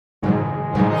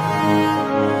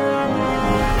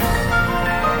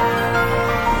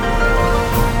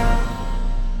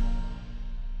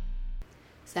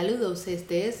Saludos,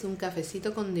 este es Un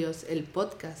Cafecito con Dios, el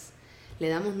podcast. Le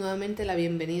damos nuevamente la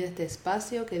bienvenida a este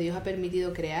espacio que Dios ha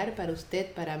permitido crear para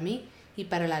usted, para mí y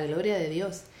para la gloria de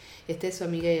Dios. Esta es su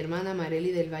amiga y hermana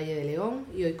Marely del Valle de León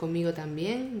y hoy conmigo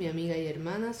también mi amiga y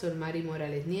hermana Solmari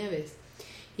Morales Nieves.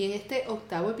 Y en este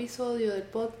octavo episodio del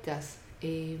podcast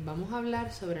vamos a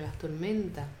hablar sobre las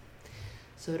tormentas,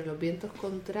 sobre los vientos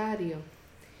contrarios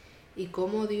y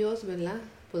cómo Dios, ¿verdad?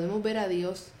 Podemos ver a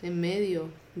Dios en medio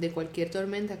de cualquier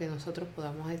tormenta que nosotros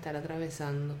podamos estar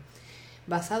atravesando,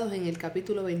 basados en el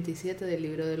capítulo 27 del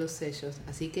libro de los sellos.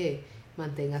 Así que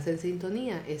manténgase en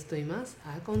sintonía, esto y más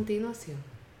a continuación.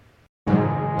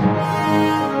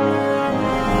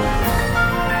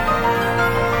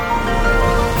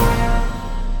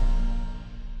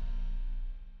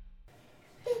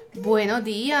 Buenos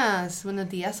días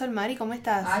Solmari, ¿cómo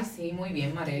estás? Ay, sí, muy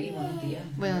bien, Marely, buenos días.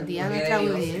 Buenos días a nuestra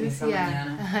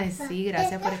audiencia. Ay, sí,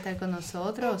 gracias por estar con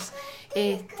nosotros.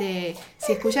 Si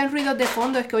escuchan ruidos de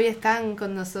fondo es que hoy están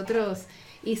con nosotros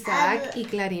Isaac y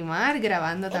Clarimar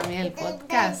grabando también el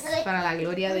podcast para la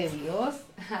gloria de Dios.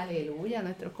 Aleluya,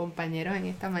 nuestros compañeros en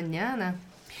esta mañana.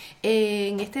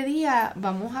 En este día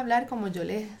vamos a hablar, como yo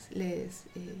les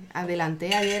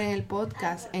adelanté ayer en el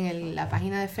podcast, en la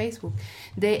página de Facebook,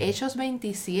 de Hechos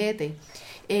 27,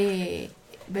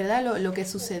 ¿verdad? Lo que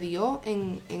sucedió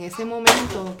en ese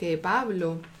momento que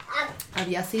Pablo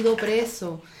había sido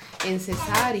preso en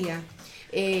Cesarea,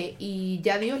 y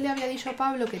ya Dios le había dicho a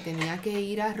Pablo que tenía que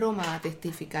ir a Roma a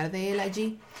testificar de él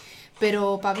allí.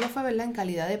 Pero Pablo fue, ¿verdad?, en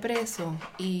calidad de preso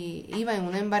y iba en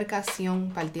una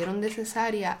embarcación, partieron de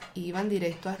Cesarea y iban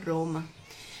directo a Roma.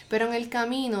 Pero en el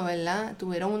camino, ¿verdad?,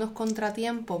 tuvieron unos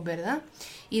contratiempos, ¿verdad?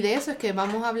 Y de eso es que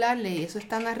vamos a hablarle, y eso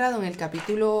está narrado en el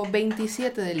capítulo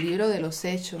 27 del libro de los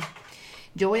Hechos.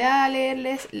 Yo voy a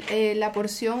leerles la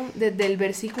porción desde el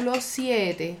versículo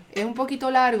 7. Es un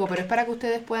poquito largo, pero es para que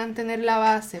ustedes puedan tener la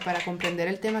base para comprender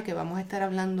el tema que vamos a estar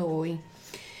hablando hoy.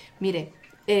 Mire,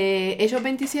 Hechos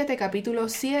 27, capítulo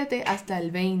 7 hasta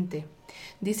el 20.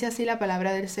 Dice así la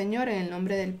palabra del Señor en el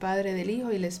nombre del Padre, del Hijo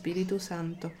y del Espíritu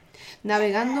Santo.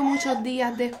 Navegando muchos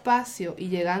días despacio y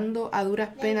llegando a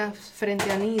duras penas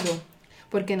frente a Gnido,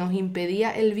 porque nos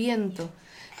impedía el viento,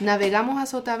 navegamos a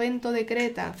sotavento de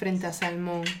Creta frente a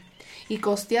Salmón, y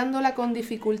costeándola con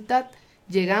dificultad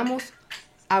llegamos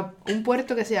a un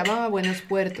puerto que se llamaba Buenos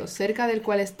Puertos, cerca del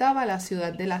cual estaba la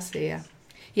ciudad de Lasea.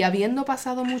 Y habiendo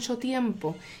pasado mucho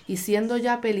tiempo, y siendo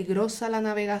ya peligrosa la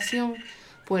navegación,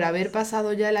 por haber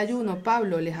pasado ya el ayuno,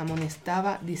 Pablo les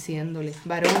amonestaba diciéndoles: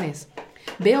 varones,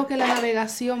 veo que la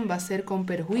navegación va a ser con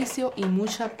perjuicio y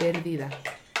mucha pérdida,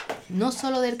 no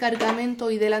solo del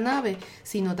cargamento y de la nave,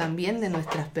 sino también de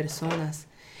nuestras personas.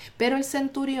 Pero el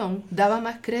centurión daba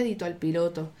más crédito al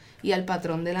piloto y al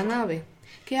patrón de la nave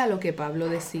que a lo que Pablo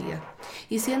decía.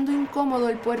 Y siendo incómodo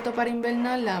el puerto para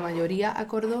invernar, la mayoría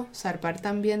acordó zarpar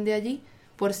también de allí,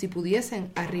 por si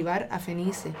pudiesen arribar a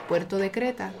Fenice, puerto de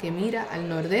Creta, que mira al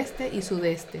nordeste y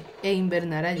sudeste, e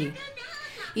invernar allí.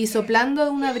 Y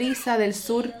soplando una brisa del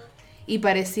sur, y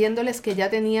pareciéndoles que ya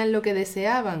tenían lo que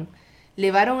deseaban,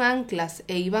 levaron anclas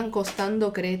e iban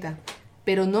costando Creta.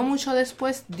 Pero no mucho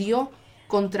después dio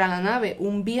contra la nave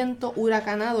un viento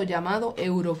huracanado llamado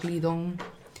Euroclidón.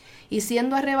 Y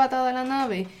siendo arrebatada la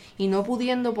nave, y no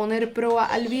pudiendo poner proa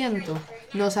al viento,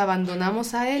 nos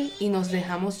abandonamos a él y nos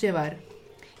dejamos llevar.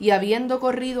 Y habiendo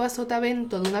corrido a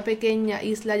sotavento de una pequeña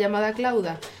isla llamada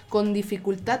Clauda, con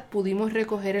dificultad pudimos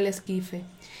recoger el esquife.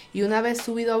 Y una vez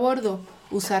subido a bordo,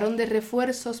 usaron de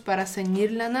refuerzos para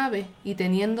ceñir la nave, y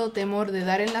teniendo temor de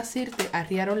dar en la sirte,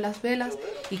 arriaron las velas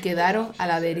y quedaron a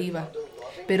la deriva.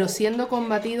 Pero siendo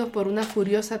combatidos por una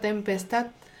furiosa tempestad,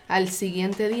 al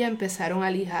siguiente día empezaron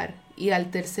a lijar, y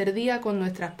al tercer día con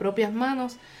nuestras propias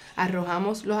manos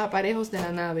arrojamos los aparejos de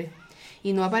la nave.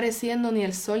 Y no apareciendo ni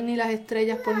el sol ni las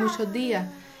estrellas por muchos días,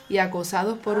 y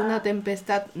acosados por una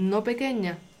tempestad no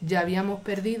pequeña, ya habíamos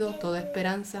perdido toda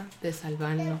esperanza de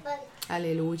salvarnos.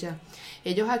 Aleluya.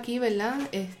 Ellos aquí, ¿verdad?,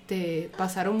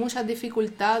 pasaron muchas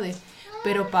dificultades,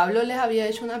 pero Pablo les había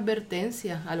hecho una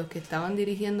advertencia a los que estaban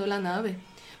dirigiendo la nave,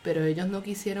 pero ellos no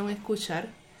quisieron escuchar.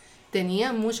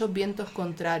 Tenían muchos vientos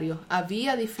contrarios,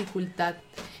 había dificultad.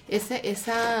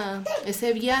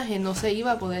 Ese viaje no se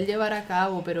iba a poder llevar a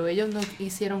cabo, pero ellos no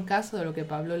hicieron caso de lo que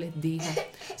Pablo les dijo.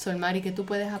 Solmari, ¿qué tú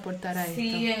puedes aportar a esto?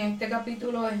 Sí, en este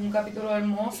capítulo es un capítulo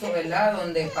hermoso, ¿verdad?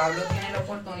 Donde Pablo tiene la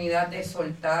oportunidad de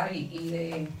soltar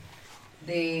y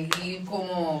de ir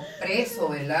como preso,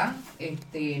 ¿verdad?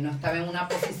 No estaba en una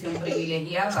posición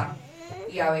privilegiada.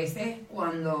 Y a veces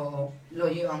cuando lo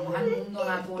llevamos al mundo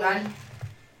natural,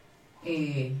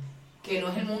 que no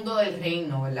es el mundo del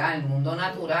reino, ¿verdad? El mundo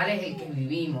natural es el que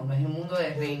vivimos, no es el mundo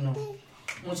del reino.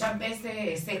 muchas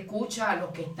veces se escucha a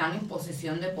los que están en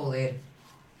posición de poder,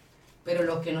 pero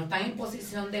los que no están en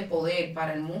posición de poder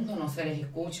para el mundo no se les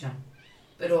escucha.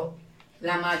 Pero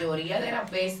la mayoría de las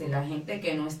veces la gente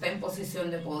que no está en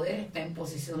posición de poder está en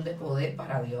posición de poder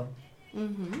para Dios.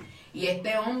 Uh-huh. Y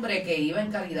este hombre que iba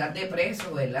en calidad de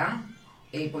preso, ¿verdad?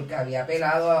 Porque había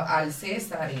apelado al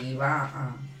César y iba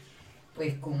a,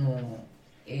 pues como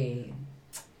él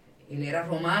era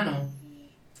romano,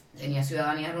 tenía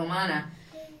ciudadanía romana,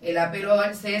 él apeló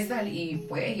al César y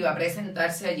pues iba a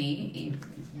presentarse allí y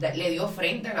le dio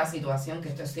frente a la situación, que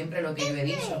esto es siempre lo que yo he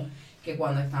dicho, que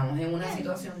cuando estamos en una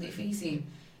situación difícil,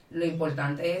 lo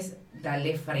importante es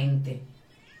darle frente,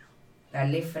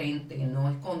 no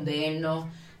escondernos,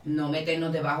 no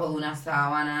meternos debajo de una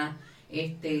sábana.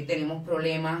 Tenemos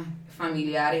problemas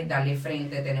familiares, darle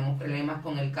frente, tenemos problemas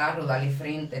con el carro, darle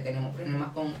frente, tenemos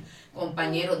problemas con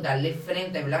compañeros, darle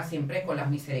frente, ¿verdad? Siempre con las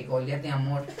misericordias de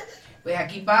amor. Pues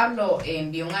aquí Pablo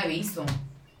envió un aviso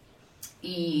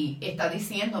y está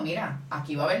diciendo, mira,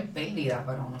 aquí va a haber pérdida,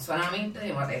 pero no solamente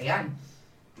de material,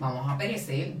 vamos a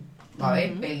perecer, va a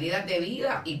haber pérdidas de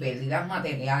vida y pérdidas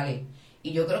materiales.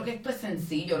 Y yo creo que esto es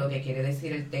sencillo, lo que quiere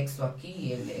decir el texto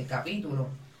aquí, el capítulo,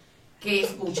 que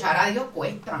escuchar a Dios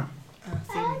cuesta.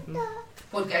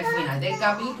 Porque al final del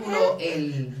capítulo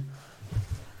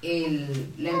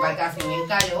la embarcación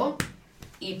encalló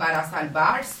y para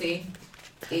salvarse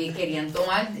querían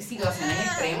tomar situaciones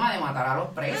extremas de matar a los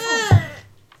presos.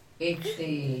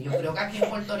 Yo creo que aquí en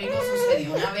Puerto Rico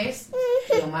sucedió una vez,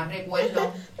 yo más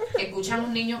recuerdo, que escuchan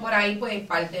un niño por ahí, pues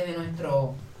parte de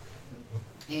nuestro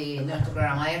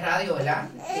programa de radio, ¿verdad?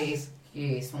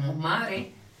 Que somos madres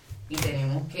y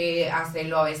tenemos que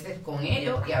hacerlo a veces con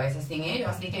ellos y a veces sin ellos,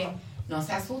 así que no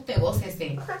se asuste,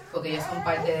 gócese, porque ellos son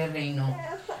parte del reino.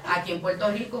 Aquí en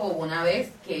Puerto Rico hubo una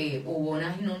vez que hubo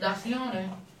unas inundaciones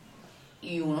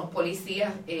y unos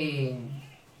policías de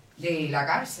la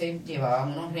cárcel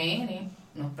llevaban unos rehenes,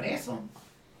 unos presos,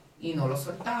 y no los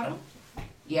soltaron,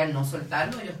 y al no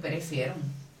soltarlos ellos perecieron.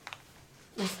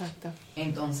 Exacto.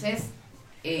 Entonces,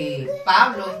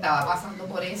 Pablo estaba pasando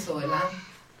por eso, ¿verdad?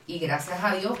 Y gracias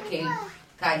a Dios que él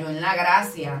cayó en la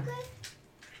gracia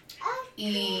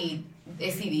y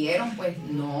decidieron pues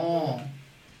no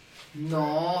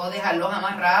dejarlos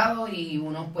amarrados, y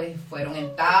unos pues fueron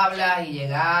en tablas y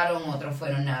llegaron, otros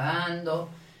fueron nadando.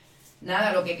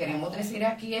 Nada, lo que queremos decir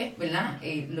aquí es, ¿verdad?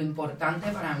 Lo importante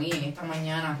para mí en esta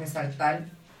mañana resaltar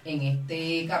en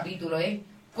este capítulo es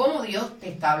cómo Dios te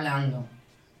está hablando.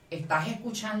 ¿Estás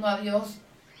escuchando a Dios?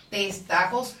 ¿Te está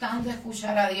costando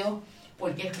escuchar a Dios?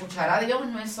 Porque escuchar a Dios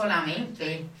no es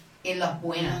solamente en las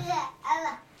buenas.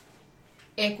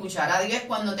 Escuchar a Dios es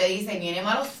cuando te dice, vienen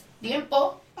malos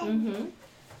tiempos.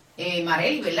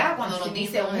 Marely, ¿verdad? Cuando nos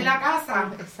dice, unge la casa,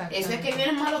 eso es que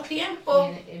vienen malos tiempos.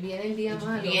 Viene el día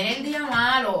malo. Viene el día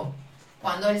malo.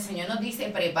 Cuando el Señor nos dice,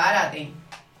 prepárate,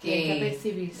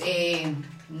 que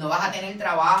no vas a tener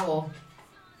trabajo,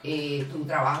 tu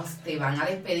trabajo te van a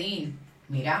despedir.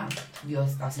 Mira,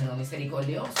 Dios está siendo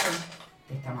misericordioso,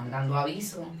 te está mandando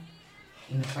aviso,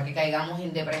 y no es para que caigamos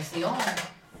en depresión,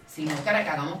 sino para que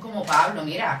hagamos como Pablo.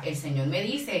 Mira, el Señor me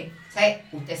dice, o sea,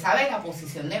 usted sabe la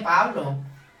posición de Pablo,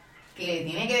 que le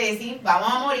tiene que decir,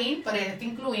 vamos a morir, pero él está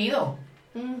incluido.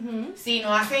 Si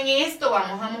no hacen esto,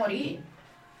 vamos a morir.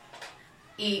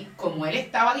 Y como él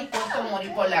estaba dispuesto a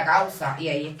morir por la causa, y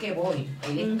ahí es que voy,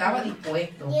 él estaba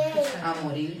dispuesto a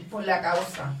morir por la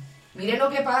causa. Mire lo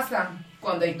que pasa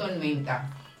cuando hay tormenta.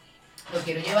 Lo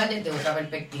quiero llevar desde otra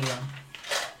perspectiva.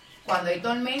 Cuando hay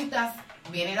tormentas,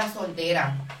 viene la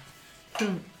soltera.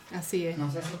 Así es.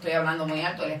 No sé si estoy hablando muy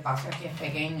alto, el espacio aquí es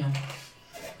pequeño.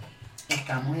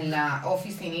 Estamos en la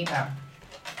oficinita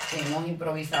que hemos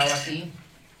improvisado aquí,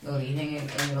 lo dije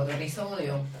en el otro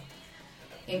episodio.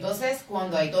 Entonces,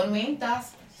 cuando hay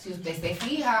tormentas, si usted se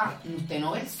fija, usted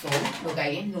no ve el sol, lo que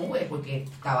hay es nube, porque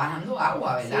está bajando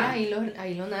agua, ¿verdad? Sí,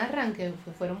 ahí lo narran, que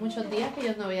fueron muchos días que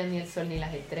ellos no veían ni el sol ni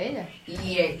las estrellas.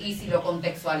 Y si lo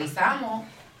contextualizamos,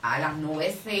 a las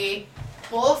nubes se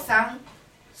posan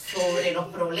sobre los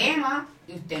problemas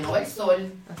y usted no ve el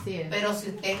sol. Así es. Pero si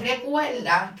usted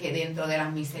recuerda que dentro de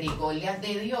las misericordias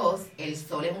de Dios, el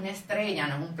sol es una estrella,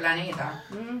 no es un planeta,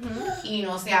 y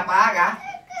no se apaga.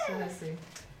 Sí.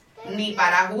 Ni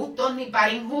para justos ni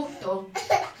para injustos,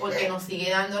 porque nos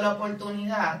sigue dando la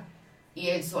oportunidad y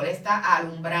el sol está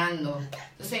alumbrando.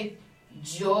 Entonces,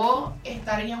 yo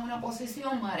estaría en una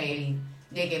posición, Marely,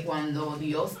 de que cuando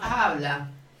Dios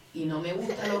habla y no me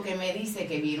gusta lo que me dice,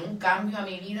 que viene un cambio a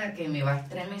mi vida que me va a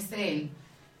estremecer,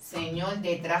 Señor,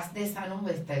 detrás de esa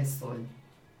nube está el sol.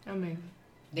 Amén.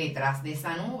 Detrás de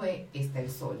esa nube está el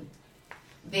sol.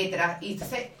 Y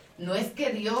entonces, no es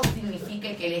que Dios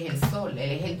signifique que Él es el sol,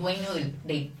 Él es el dueño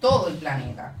de todo el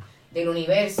planeta, del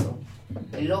universo.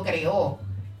 Él lo creó.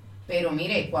 Pero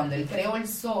mire, cuando Él creó el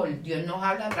sol, Dios nos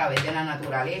habla a través de la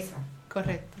naturaleza.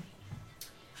 Correcto.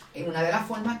 Una de las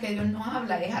formas que Dios nos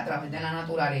habla es a través de la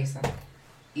naturaleza.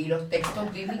 Y los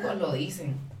textos bíblicos lo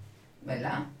dicen,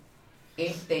 ¿verdad?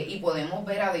 Y podemos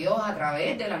ver a Dios a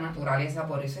través de la naturaleza.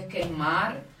 Por eso es que el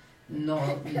mar nos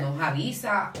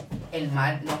avisa, el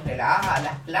mar nos relaja,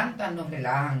 las plantas nos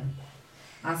relajan.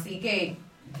 Así que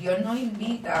Dios nos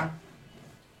invita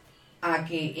a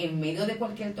que en medio de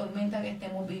cualquier tormenta que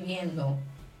estemos viviendo,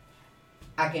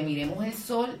 a que miremos el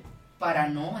sol para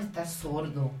no estar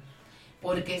sordo.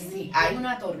 Porque si hay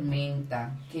una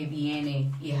tormenta que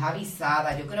viene y es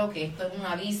avisada, yo creo que esto es un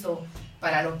aviso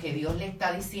para los que Dios le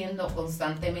está diciendo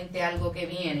constantemente algo que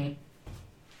viene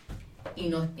y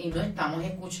no estamos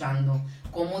escuchando.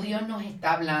 Cómo Dios nos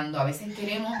está hablando. A veces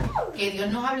queremos que Dios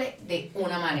nos hable de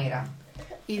una manera.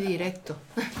 Y directo.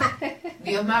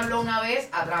 Dios me habló una vez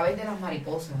a través de las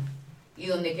mariposas. Y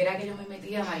donde quiera que yo me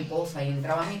metía, mariposa. Y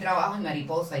entraba a mi trabajo y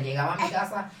mariposa. Y llegaba a mi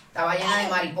casa, estaba llena de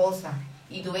mariposas.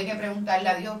 Y tuve que preguntarle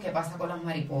a Dios qué pasa con las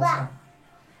mariposas.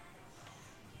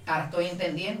 Ahora estoy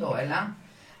entendiendo, ¿verdad?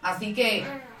 Así que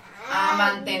a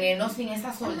mantenernos sin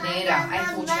esa sordera, a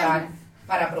escuchar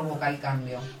para provocar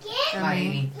cambio.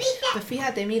 Amén. Pues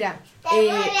fíjate, mira,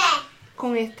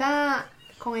 con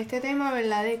este tema,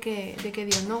 ¿verdad? De que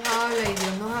Dios nos habla y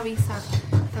Dios nos avisa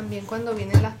también cuando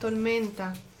vienen las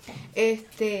tormentas.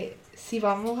 Si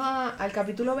vamos al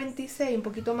capítulo 26, un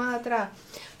poquito más atrás,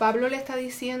 Pablo le está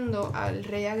diciendo al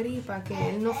rey Agripa que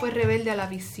él no fue rebelde a la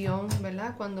visión,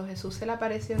 ¿verdad? Cuando Jesús se le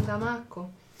apareció en Damasco,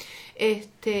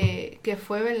 que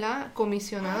fue, ¿verdad?,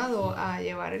 comisionado a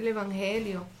llevar el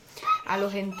evangelio a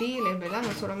los gentiles, ¿verdad?,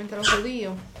 no solamente a los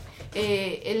judíos.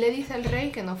 Él le dice al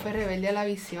rey que no fue rebelde a la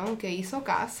visión, que hizo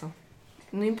caso,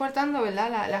 no importando,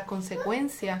 ¿verdad?, las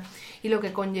consecuencias y lo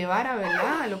que conllevara,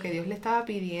 ¿verdad?, a lo que Dios le estaba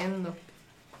pidiendo.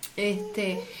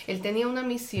 Él tenía una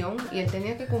misión y él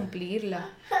tenía que cumplirla,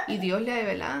 y Dios le,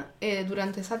 ¿verdad?,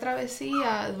 durante esa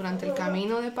travesía, durante el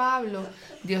camino de Pablo,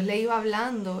 Dios le iba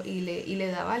hablando y le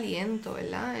daba aliento,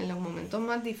 ¿verdad?, en los momentos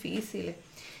más difíciles.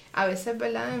 A veces,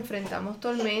 ¿verdad?, enfrentamos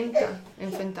tormentas,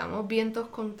 enfrentamos vientos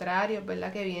contrarios,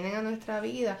 ¿verdad?, que vienen a nuestra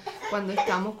vida cuando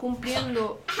estamos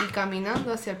cumpliendo y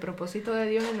caminando hacia el propósito de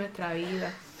Dios en nuestra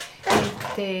vida.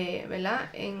 ¿Verdad?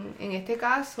 En este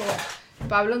caso,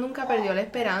 Pablo nunca perdió la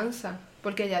esperanza,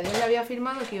 porque ya Dios le había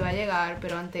afirmado que iba a llegar,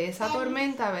 pero ante esa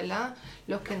tormenta, ¿verdad?,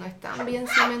 los que no están bien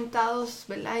cimentados,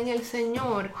 ¿verdad?, en el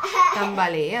Señor,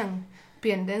 tambalean,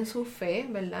 pierden su fe,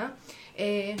 ¿verdad?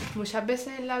 Muchas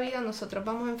veces en la vida nosotros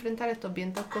vamos a enfrentar estos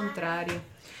vientos contrarios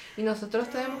y nosotros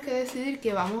tenemos que decidir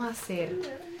qué vamos a hacer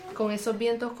con esos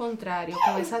vientos contrarios,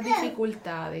 con esas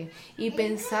dificultades, y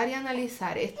pensar y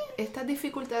analizar, estas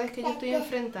dificultades que yo estoy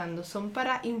enfrentando, ¿son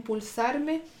para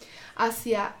impulsarme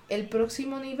hacia el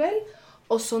próximo nivel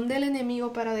o son del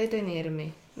enemigo para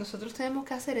detenerme? Nosotros tenemos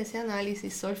que hacer ese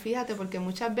análisis, Sol, fíjate, porque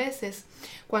muchas veces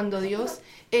cuando Dios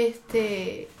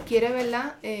quiere,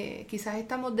 ¿verdad?, quizás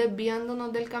estamos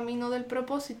desviándonos del camino del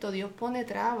propósito, Dios pone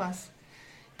trabas,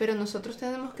 pero nosotros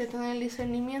tenemos que tener el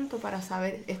discernimiento para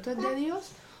saber, ¿esto es de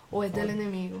Dios o es del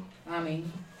enemigo? Amén.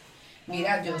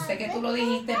 Mira, yo sé que tú lo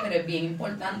dijiste, pero es bien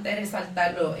importante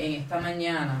resaltarlo en esta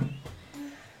mañana.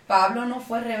 Pablo no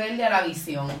fue rebelde a la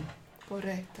visión.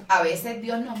 Correcto. A veces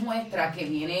Dios nos muestra que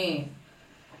viene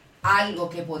algo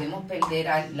que podemos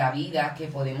perder la vida, que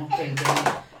podemos perder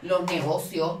los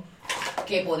negocios,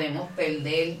 que podemos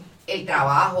perder el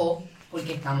trabajo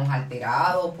porque estamos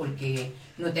alterados, porque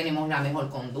no tenemos la mejor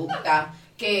conducta,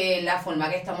 que la forma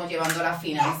que estamos llevando la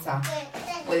finanza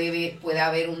puede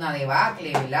haber una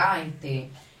debacle, ¿verdad?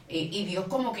 Y Dios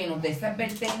como que nos da esa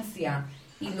advertencia.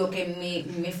 Y lo que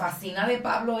me fascina de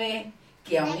Pablo es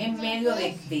que aún en medio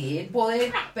de él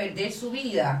poder perder su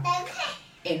vida,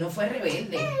 él no fue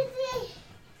rebelde.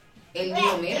 Él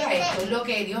dijo, mira, esto es lo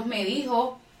que Dios me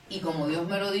dijo y como Dios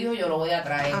me lo dijo, yo lo voy a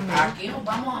traer. Amén. Aquí nos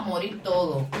vamos a morir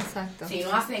todos. Exacto. Si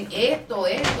no hacen esto,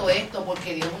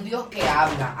 porque Dios es un Dios que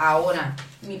habla. Ahora,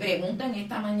 mi pregunta en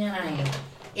esta mañana es,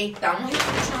 ¿estamos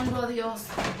escuchando a Dios?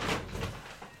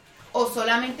 ¿O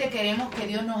solamente queremos que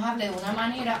Dios nos hable de una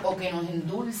manera o que nos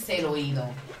endulce el oído?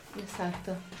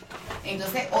 Exacto.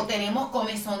 Entonces, o tenemos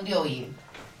comezón de oír.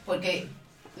 Porque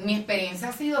mi experiencia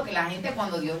ha sido que la gente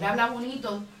cuando Dios le habla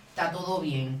bonito, está todo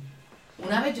bien.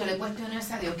 Una vez yo le cuestioné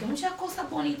a Dios que muchas cosas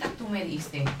bonitas tú me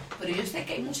diste, pero yo sé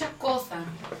que hay muchas cosas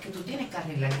que tú tienes que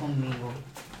arreglar conmigo.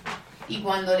 Y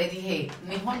cuando le dije,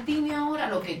 mejor dime ahora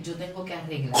lo que yo tengo que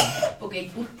arreglar,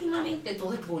 porque últimamente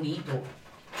todo es bonito.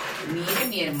 Mire,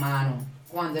 mi hermano,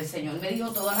 cuando el Señor me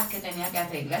dijo todas las que tenía que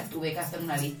arreglar, tuve que hacer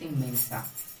una lista inmensa.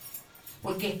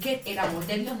 Porque es que el amor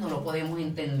de Dios no lo podemos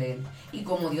entender. Y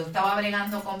como Dios estaba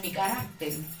bregando con mi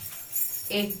carácter,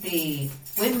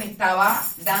 pues me estaba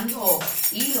dando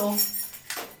hilo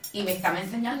y me estaba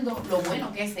enseñando lo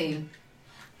bueno que es Él.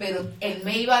 Pero Él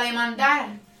me iba a demandar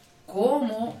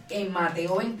como en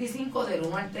Mateo 25, del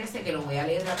 1 al 13, que lo voy a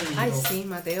leer rapidito. Ay, sí,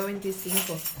 Mateo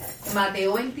 25.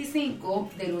 Mateo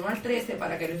 25, del 1 al 13,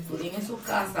 para que lo estudien en sus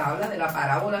casas, habla de la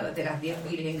parábola de las 10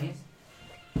 vírgenes.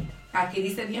 Aquí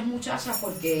dice 10 muchachas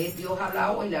porque Dios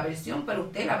habla hoy la versión, pero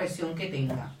usted la versión que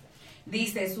tenga.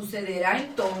 Dice, sucederá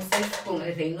entonces con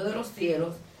el reino de los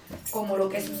cielos como lo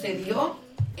que sucedió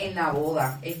en la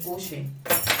boda. Escuchen.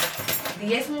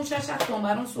 10 muchachas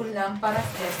tomaron sus lámparas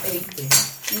de aceite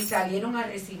y salieron a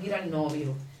recibir al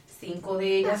novio. 5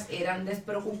 de ellas eran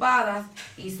despreocupadas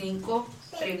y 5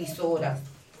 previsoras.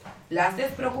 Las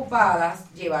despreocupadas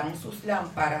llevaron sus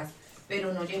lámparas,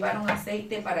 pero no llevaron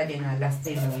aceite para llenarlas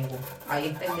de nuevo. Ahí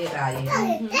está el detalle.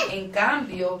 En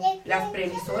cambio, las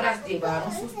previsoras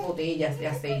llevaron sus botellas de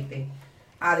aceite,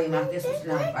 además de sus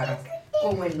lámparas.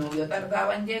 Como el novio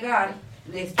tardaba en llegar,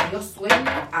 les dio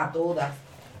sueño a todas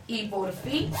y por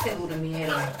fin se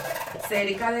durmieron.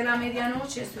 Cerca de la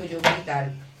medianoche se oyó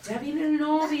gritar, ¡ya viene el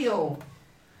novio!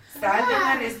 Salgan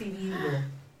a recibirlo.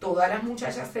 Todas las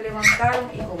muchachas se levantaron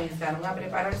y comenzaron a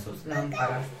preparar sus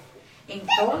lámparas.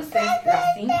 Entonces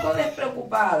las 5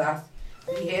 despreocupadas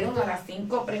dijeron a las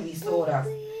 5 previsoras,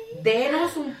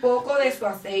 denos un poco de su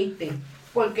aceite,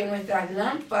 porque nuestras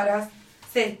lámparas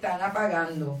se están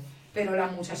apagando. Pero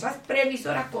las muchachas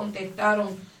previsoras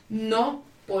contestaron, no,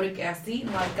 porque así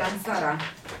no alcanzará,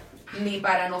 ni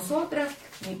para nosotras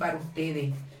ni para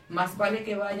ustedes. Más vale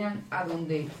que vayan a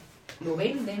donde lo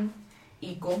venden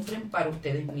y compren para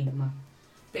ustedes mismas.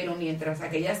 Pero mientras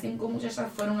aquellas 5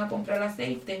 muchachas fueron a comprar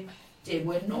aceite,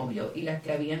 llegó el novio y las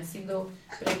que habían sido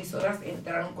previsoras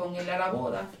entraron con él a la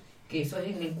boda, que eso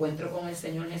es el encuentro con el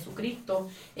Señor Jesucristo,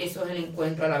 eso es el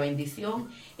encuentro a la bendición,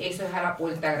 eso es a la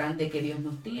puerta grande que Dios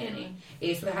nos tiene,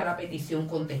 eso es a la petición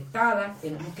contestada.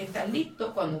 Tenemos que estar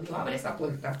listos cuando Dios abre esa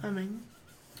puerta. Amén.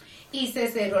 Y se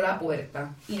cerró la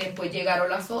puerta. Y después llegaron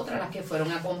las otras, las que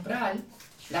fueron a comprar,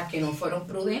 las que no fueron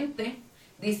prudentes,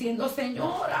 diciendo,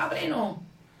 Señor, ábrenos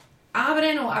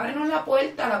la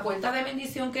puerta de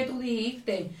bendición que tú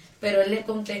dijiste. Pero él le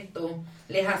contestó,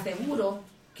 les aseguro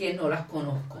que no las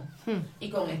conozco. Y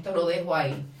con esto lo dejo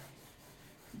ahí.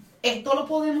 Esto lo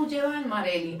podemos llevar,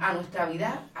 Marely, a nuestra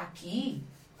vida aquí,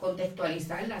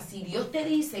 contextualizarla. Si Dios te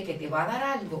dice que te va a dar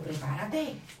algo,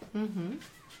 prepárate.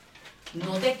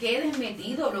 No te quedes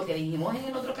metido, lo que dijimos en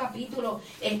el otro capítulo,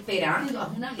 esperando, haz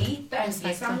una lista,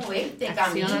 empieza a moverte,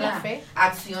 camina,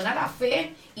 acciona la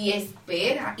fe y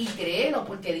espera y créelo,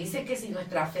 porque dice que si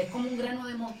nuestra fe es como un grano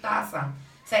de mostaza,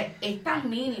 o sea, es tan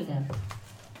mínimo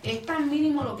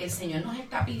lo que el Señor nos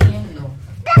está pidiendo.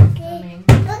 Amén.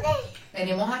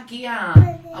 Tenemos aquí a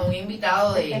un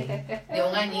invitado de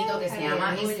 1 añito que se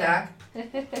llama Isaac,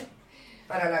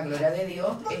 para la gloria de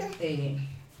Dios.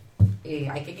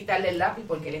 Hay que quitarle el lápiz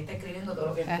porque él está escribiendo todo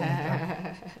lo que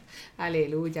encuentra.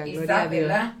 Aleluya, Isaac, gloria a Dios.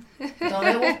 ¿verdad? No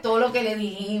me gustó lo que le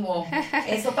dijimos.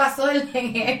 Eso pasó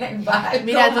en el barco.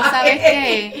 Mira, tú sabes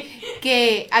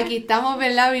que aquí estamos,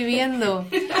 ¿verdad? Viviendo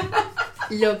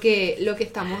lo que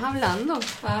estamos hablando.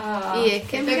 Y es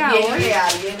que mira, bien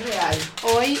real.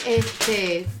 Hoy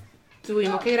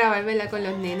tuvimos que grabar, ¿verdad? Con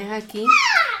los nenes aquí.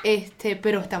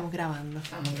 Pero estamos grabando.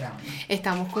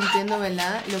 Estamos cumpliendo,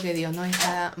 ¿verdad? Lo que Dios nos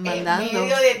está mandando. En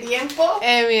medio de tiempo.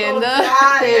 De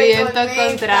viento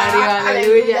contrario.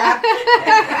 Aleluya.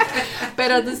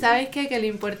 Pero tú sabes que lo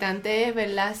importante es,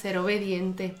 ¿verdad? Ser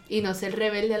obediente y no ser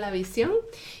rebelde a la visión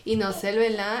y no ser,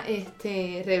 ¿verdad?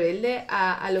 Rebelde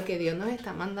a lo que Dios nos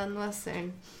está mandando a hacer.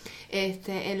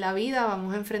 En la vida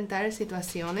vamos a enfrentar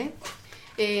situaciones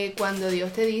cuando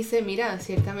Dios te dice, mira,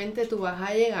 ciertamente tú vas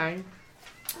a llegar.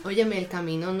 Óyeme, el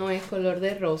camino no es color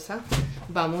de rosa,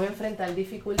 vamos a enfrentar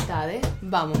dificultades,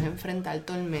 vamos a enfrentar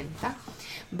tormentas,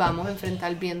 vamos a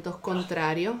enfrentar vientos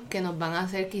contrarios que nos van a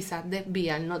hacer quizás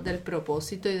desviarnos del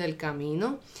propósito y del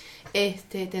camino.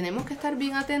 Tenemos que estar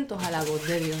bien atentos a la voz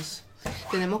de Dios,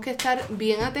 tenemos que estar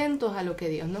bien atentos a lo que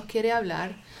Dios nos quiere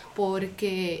hablar,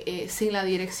 porque sin la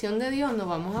dirección de Dios no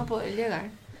vamos a poder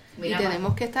llegar. Y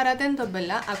tenemos que estar atentos,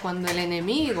 ¿verdad?, a cuando el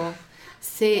enemigo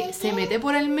se mete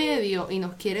por el medio y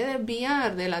nos quiere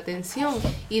desviar de la atención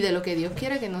y de lo que Dios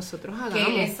quiere que nosotros hagamos.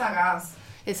 Que Él es sagaz.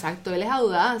 Exacto, Él es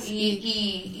audaz.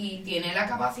 Y tiene la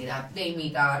capacidad de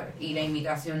imitar. Y la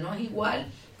imitación no es igual,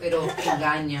 pero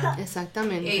engaña.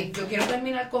 Exactamente. Yo quiero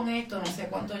terminar con esto, no sé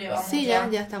cuánto llevamos. Sí, ya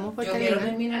estamos por terminar. Yo quiero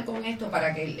terminar con esto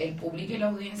para que el público y la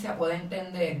audiencia pueda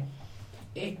entender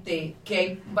que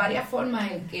hay varias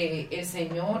formas en que el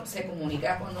Señor se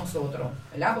comunica con nosotros,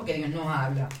 ¿verdad? Porque Dios nos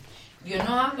habla. Dios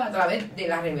nos habla a través de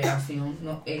la revelación.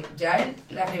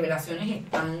 Las revelaciones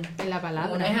están en la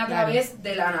palabra. Una es a través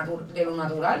de lo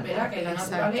natural, ¿verdad? Que es la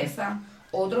naturaleza.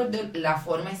 Otro es de la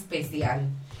forma especial.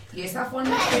 Y esa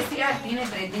forma especial tiene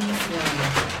 3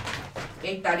 dimensiones.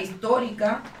 Está la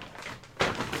histórica,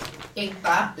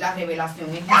 está la revelación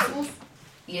en Jesús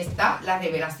y está la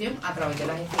revelación a través de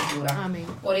las Escrituras. Amén.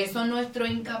 Por eso nuestro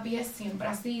hincapié siempre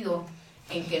ha sido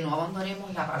en que no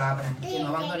abandonemos la palabra, que no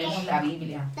abandonemos la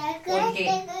Biblia. Porque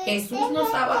Jesús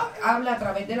nos habla a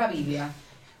través de la Biblia.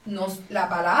 La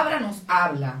palabra nos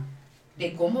habla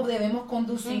de cómo debemos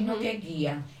conducirnos, que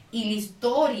guía. Y la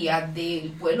historia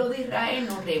del pueblo de Israel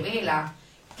nos revela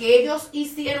que ellos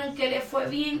hicieron que les fue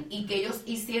bien y que ellos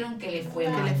hicieron que les fue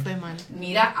mal.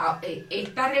 Mira,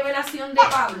 esta revelación de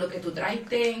Pablo que tú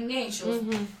traiste en Hechos,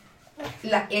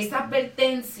 esa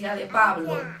advertencia de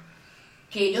Pablo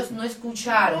que ellos no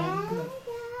escucharon,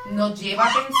 nos lleva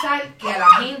a pensar que a la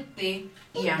gente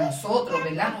y a nosotros,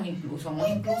 ¿verdad? Somos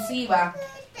inclusivas,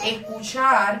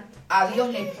 escuchar a Dios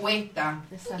les cuesta.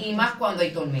 Exacto. Y más cuando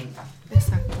hay tormenta.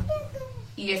 Exacto.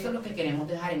 Y eso es lo que queremos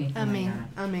dejar en esta mañana.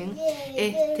 Amén.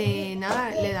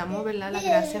 Nada, le damos, ¿verdad?, las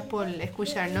gracias por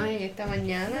escucharnos en esta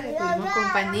mañana. Tuvimos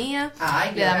compañía.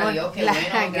 Ay, le damos Dios,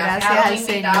 las bueno. gracias al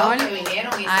Señor. Que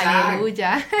vinieron,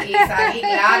 Aleluya. Isaac y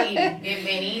Gladys,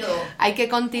 bienvenido. Hay que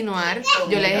continuar.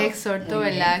 Yo les exhorto,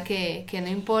 ¿verdad?, que no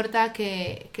importa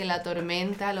que la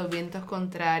tormenta, los vientos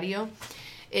contrarios,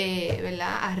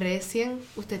 ¿verdad?, arrecien,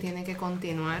 usted tiene que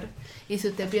continuar. Y si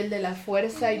usted pierde la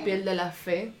fuerza y pierde la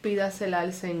fe, pídasela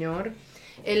al Señor.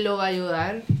 Él lo va a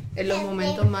ayudar. En los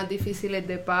momentos más difíciles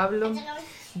de Pablo,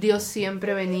 Dios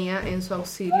siempre venía en su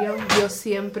auxilio. Dios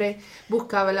siempre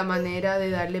buscaba la manera de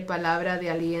darle palabra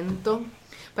de aliento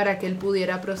para que él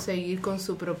pudiera proseguir con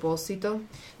su propósito.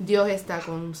 Dios está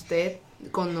con usted,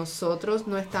 con nosotros.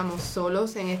 No estamos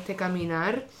solos en este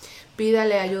caminar.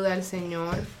 Pídale ayuda al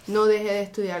Señor, no deje de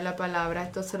estudiar la palabra,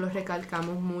 esto se lo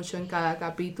recalcamos mucho en cada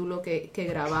capítulo que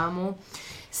grabamos.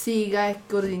 Siga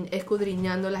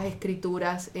escudriñando las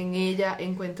Escrituras, en ella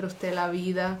encuentra usted la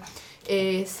vida.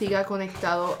 Siga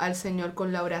conectado al Señor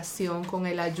con la oración, con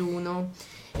el ayuno.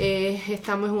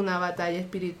 Estamos en una batalla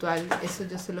espiritual, eso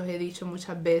yo se los he dicho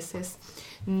muchas veces.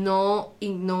 No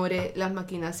ignore las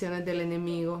maquinaciones del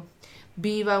enemigo.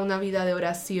 Viva una vida de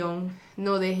oración,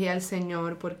 no deje al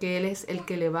Señor, porque Él es el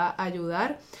que le va a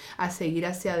ayudar a seguir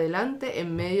hacia adelante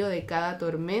en medio de cada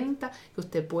tormenta que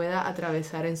usted pueda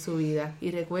atravesar en su vida.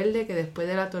 Y recuerde que después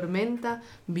de la tormenta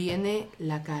viene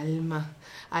la calma.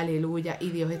 Aleluya, y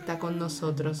Dios está con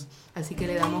nosotros. Así que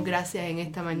le damos gracias en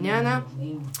esta mañana,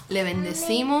 le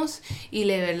bendecimos y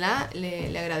le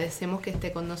agradecemos que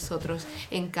esté con nosotros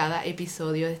en cada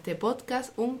episodio de este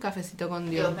podcast, Un Cafecito con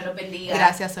Dios. Dios me lo bendiga.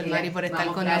 Gracias, Solmari, por estar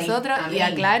con nosotros. Amén. Y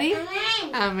a Clary.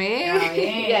 Amén.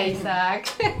 Amén. Y a Isaac.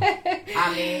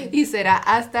 Amén. Y será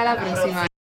hasta la próxima.